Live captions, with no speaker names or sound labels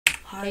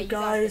Hi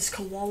guys,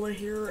 Koala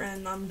here,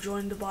 and I'm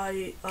joined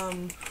by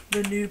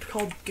the noob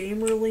called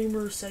Gamer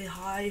Lemur. Say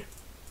hi.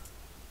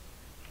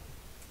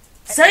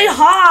 Say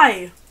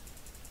hi!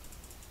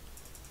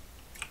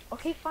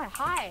 Okay, fine.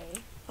 Hi.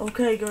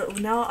 Okay,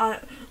 good. Now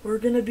we're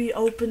gonna be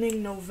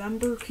opening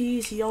November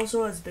keys. He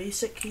also has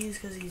basic keys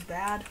because he's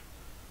bad.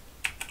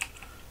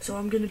 So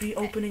I'm gonna be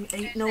opening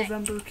 8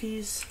 November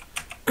keys.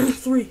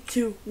 3,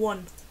 2,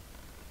 1.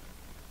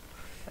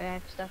 Wait, I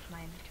have stuff in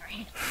my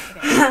inventory.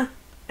 Okay.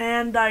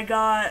 And I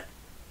got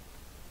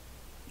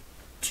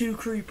 2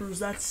 creepers.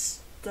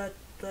 That's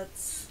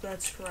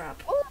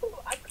crap.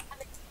 Oh, I got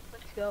it.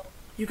 Let's go.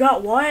 You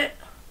got what?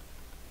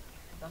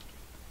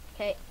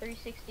 Okay,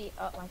 360.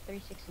 Oh, my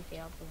 360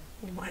 failed.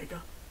 Oh my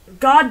god.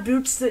 God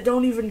boots that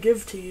don't even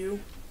give to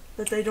you.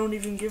 That they don't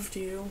even give to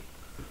you.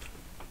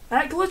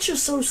 That glitch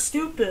is so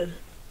stupid.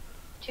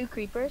 2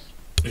 creepers.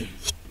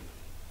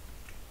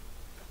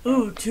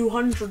 Ooh,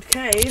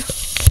 200k.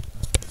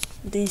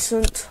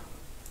 Decent.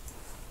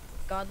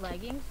 God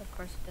leggings. Of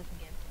course it doesn't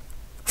give.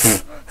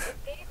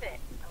 Gave it.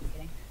 I'm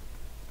kidding.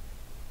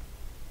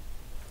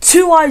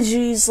 2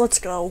 IGs, let's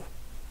go.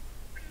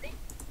 Really?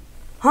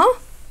 Huh?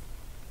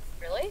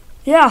 Really?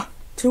 Yeah,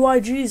 2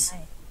 IGs.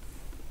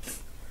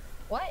 Nice.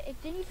 What?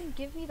 It didn't even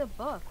give me the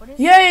book. What is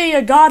Yay,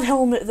 a god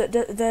helmet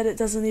that it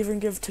doesn't even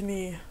give to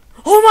me.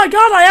 Oh my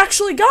god, I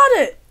actually got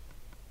it!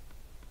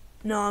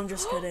 No, I'm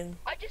just kidding.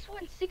 I just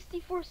won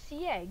 64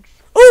 sea eggs.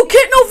 Oh,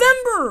 Kit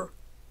November!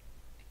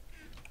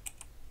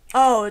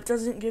 Oh, it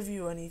doesn't give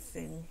you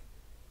anything.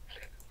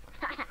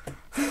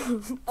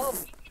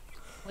 Oh,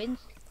 wins.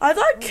 I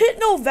thought Kit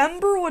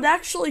November would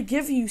actually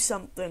give you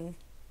something.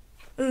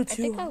 Ooh, I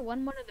think I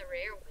won one of the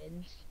rare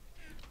wins.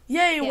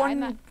 Yay,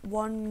 Okay,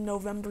 one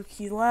November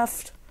key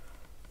left.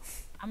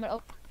 I'm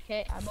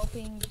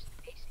opening just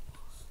the basic.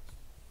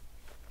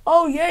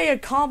 Oh, yay, a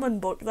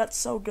common book. That's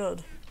so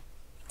good.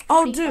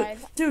 Oh,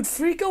 P5. dude,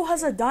 Frico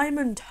has a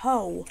diamond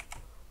toe.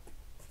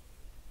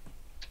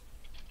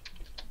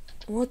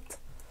 What?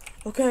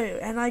 Okay,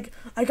 and I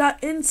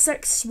got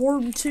insect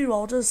swarm too.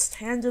 I'll just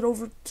hand it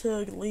over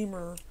to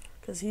Lemur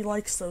because he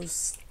likes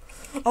those.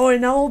 Oh,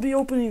 and now I'll be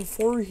opening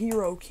 4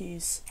 hero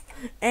keys.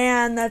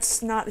 And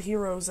that's not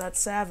heroes, that's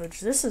savage.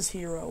 This is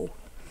hero.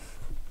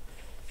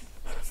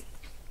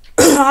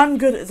 I'm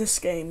good at this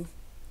game.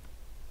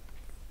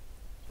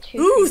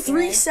 Ooh,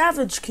 3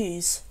 savage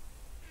keys.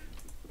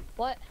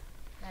 What?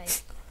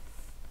 Nice.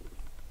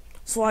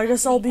 So I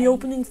guess I'll be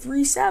opening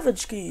 3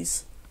 savage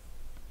keys.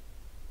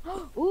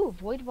 Ooh,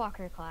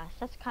 Voidwalker class.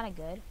 That's kind of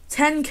good.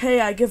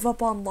 10k, I give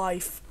up on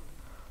life.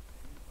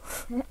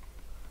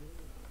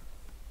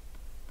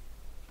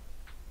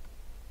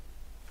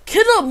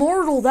 Kid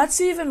Immortal,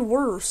 that's even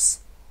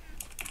worse.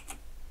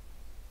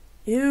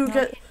 You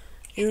get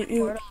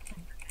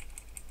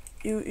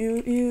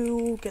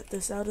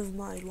this out of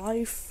my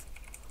life.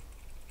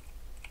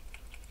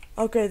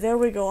 Okay, there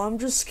we go. I'm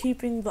just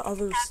keeping the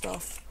other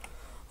stuff.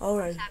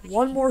 Alright,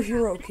 1 more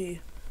hero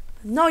key.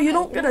 No, you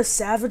don't get a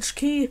savage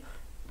key.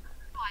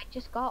 Oh, I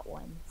just got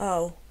one.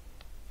 Oh.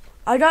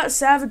 I got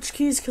savage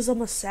keys because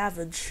I'm a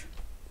savage.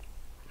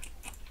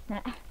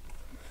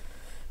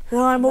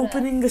 Now I'm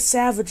opening the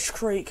savage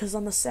crate because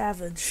I'm a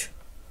savage.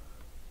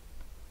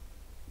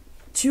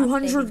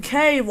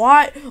 200k,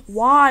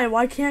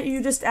 why can't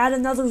you just add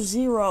another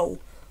 0?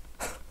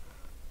 Oh,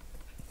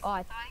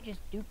 I thought I just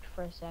duped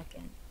for a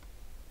second.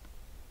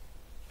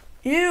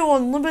 Ew,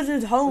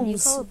 unlimited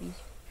homes. What do you call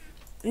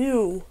these?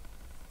 Ew.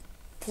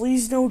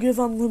 Please don't give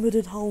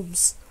unlimited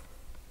homes.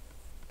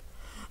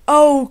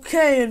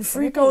 Okay, and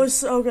Frico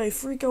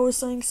is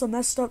saying some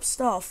messed up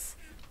stuff.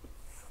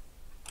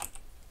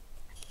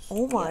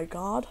 Oh my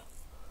god.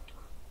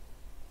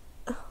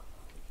 I'm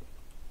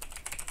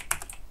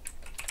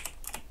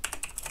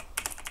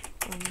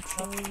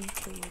trying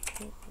to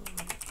record.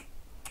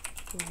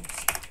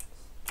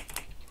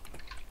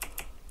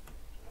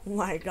 Oh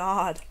my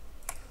god.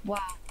 Wow.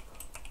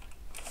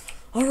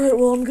 Alright,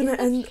 well I'm gonna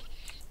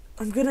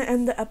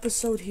end the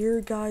episode here,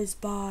 guys.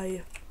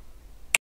 Bye.